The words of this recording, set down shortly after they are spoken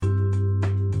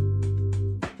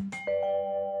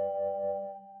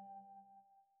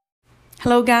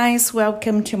Hello guys,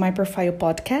 welcome to my profile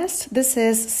podcast. This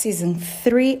is season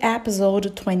 3,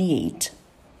 episode 28.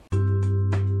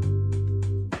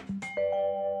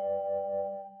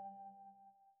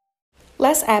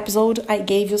 Last episode, I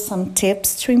gave you some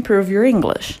tips to improve your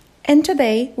English. And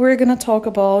today, we're going to talk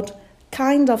about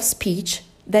kind of speech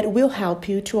that will help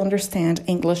you to understand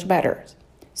English better.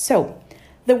 So,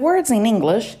 the words in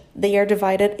English, they are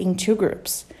divided in two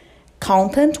groups: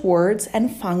 content words and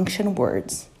function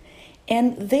words.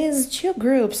 And these two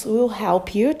groups will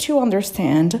help you to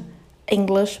understand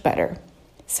English better.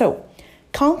 So,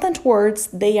 content words,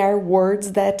 they are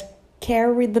words that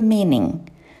carry the meaning,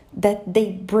 that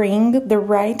they bring the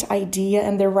right idea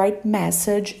and the right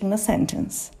message in a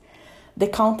sentence. The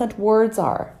content words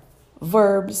are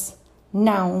verbs,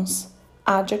 nouns,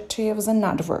 adjectives, and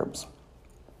adverbs.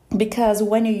 Because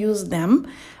when you use them,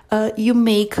 you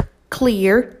make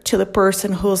clear to the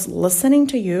person who's listening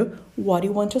to you what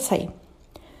you want to say.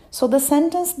 So the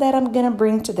sentence that I'm going to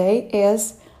bring today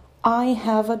is, I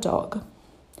have a dog.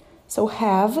 So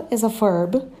have is a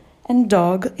verb and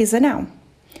dog is a noun.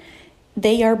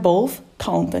 They are both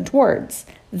content words.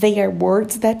 They are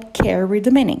words that carry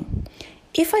the meaning.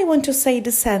 If I want to say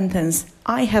the sentence,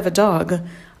 I have a dog,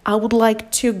 I would like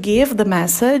to give the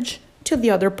message to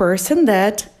the other person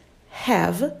that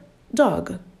have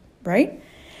dog, right?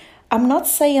 I'm not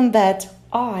saying that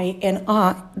I and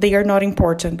they are not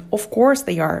important. Of course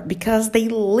they are, because they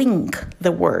link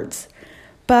the words.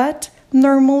 But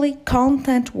normally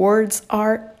content words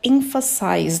are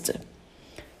emphasized.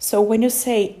 So when you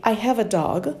say, I have a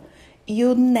dog,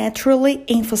 you naturally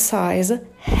emphasize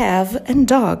have and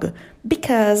dog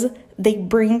because they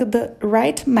bring the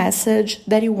right message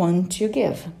that you want to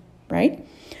give, right?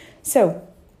 So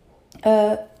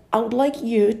I would like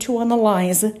you to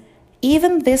analyze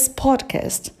even this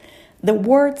podcast. The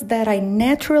words that I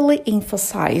naturally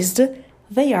emphasized,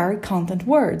 they are content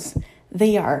words.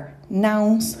 They are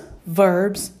nouns,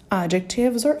 verbs,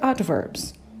 adjectives, or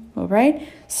adverbs. All right?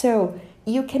 So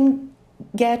you can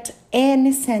get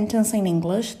any sentence in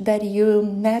English that you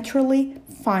naturally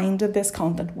find these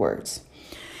content words.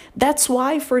 That's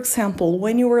why, for example,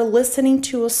 when you are listening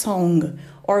to a song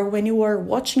or when you are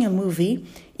watching a movie,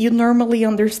 you normally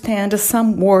understand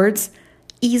some words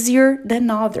easier than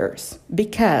others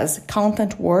because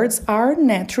content words are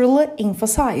naturally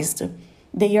emphasized.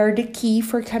 They are the key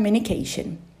for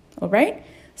communication. All right?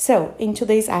 So, in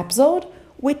today's episode,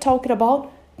 we talked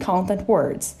about content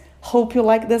words. Hope you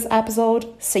like this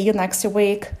episode. See you next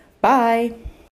week. Bye.